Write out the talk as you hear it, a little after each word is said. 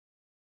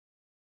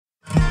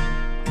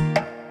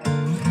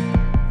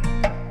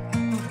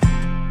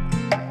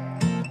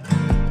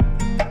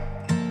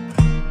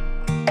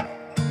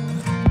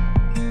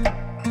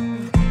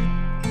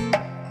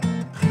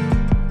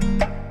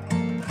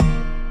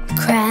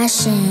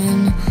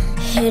crashing,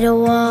 hit a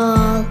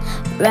wall.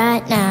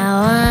 Right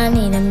now I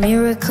need a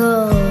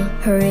miracle.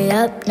 Hurry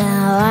up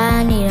now,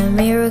 I need a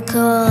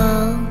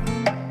miracle.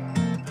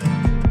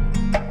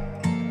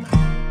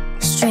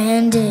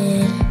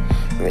 Stranded,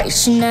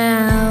 reaching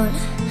out.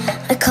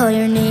 I call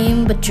your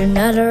name but you're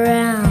not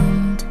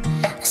around.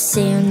 I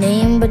say your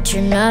name but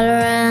you're not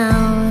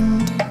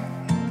around.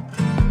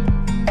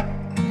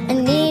 I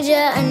need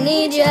ya, I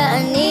need ya,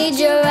 I need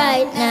you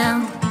right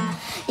now.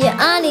 Yeah,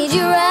 I need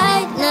you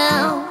right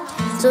now.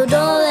 So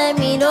don't let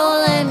me,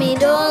 don't let me,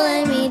 don't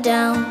let me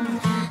down.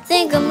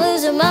 Think I'm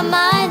losing my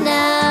mind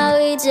now.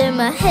 It's in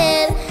my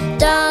head,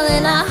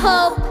 darling, I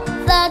hope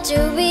that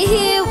you'll be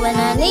here when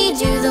I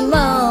need you the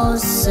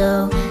most.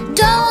 So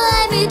don't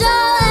let me,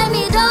 don't let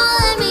me, don't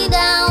let me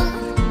down.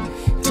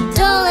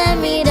 Don't let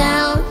me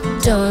down,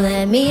 don't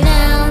let me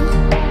down.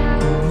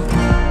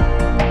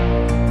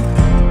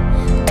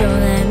 Don't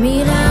let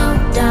me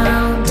down,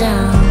 down,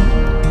 down.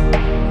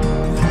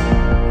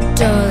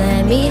 Don't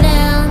let me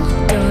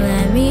down, don't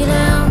let me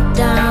down,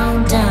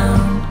 down, down.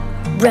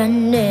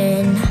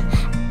 Running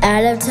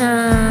out of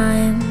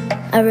time.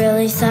 I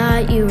really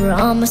thought you were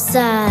on my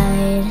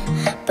side,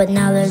 but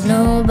now there's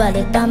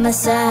nobody by my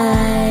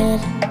side.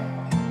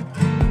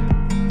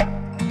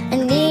 I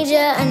need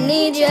ya, I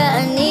need ya,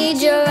 I need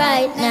you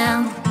right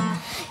now.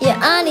 Yeah,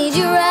 I need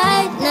you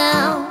right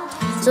now.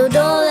 So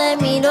don't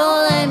let me,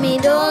 don't let me,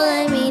 don't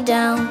let me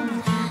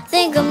down.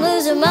 Think I'm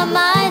losing my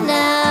mind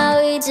now.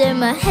 It's in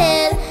my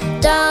head,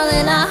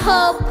 darling, I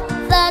hope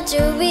that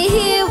you'll be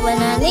here when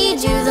I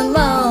need you the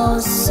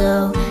most.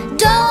 So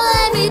don't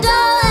let me,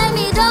 don't let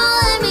me, don't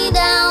let me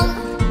down.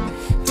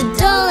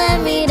 Don't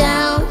let me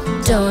down,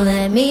 don't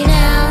let me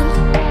down.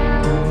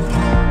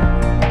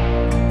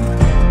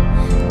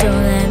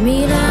 Don't let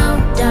me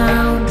down,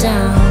 down,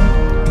 down.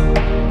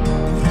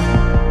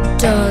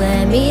 Don't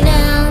let me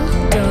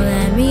down, don't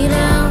let me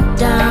down,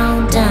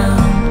 down, down.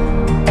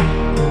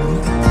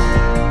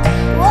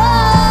 Whoa,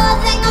 I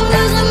think I'm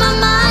losing my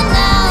mind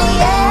now,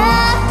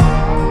 yeah.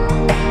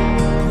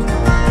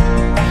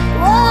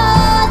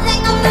 Whoa, I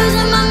think I'm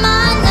losing my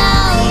mind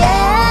now,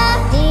 yeah.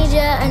 Need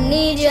ya, I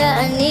need ya,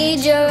 I need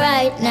you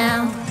right now.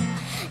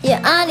 Yeah,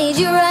 I need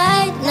you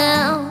right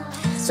now.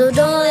 So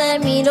don't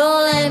let me,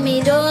 don't let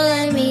me, don't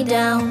let me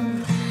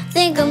down.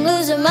 Think I'm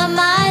losing my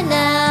mind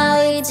now.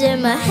 It's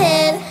in my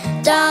head,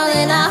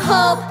 darling, I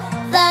hope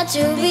that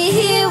you'll be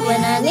here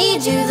when I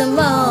need you the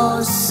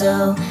most.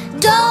 So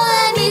don't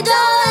let me,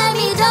 don't let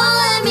me, don't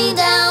let me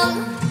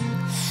down.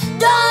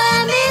 Don't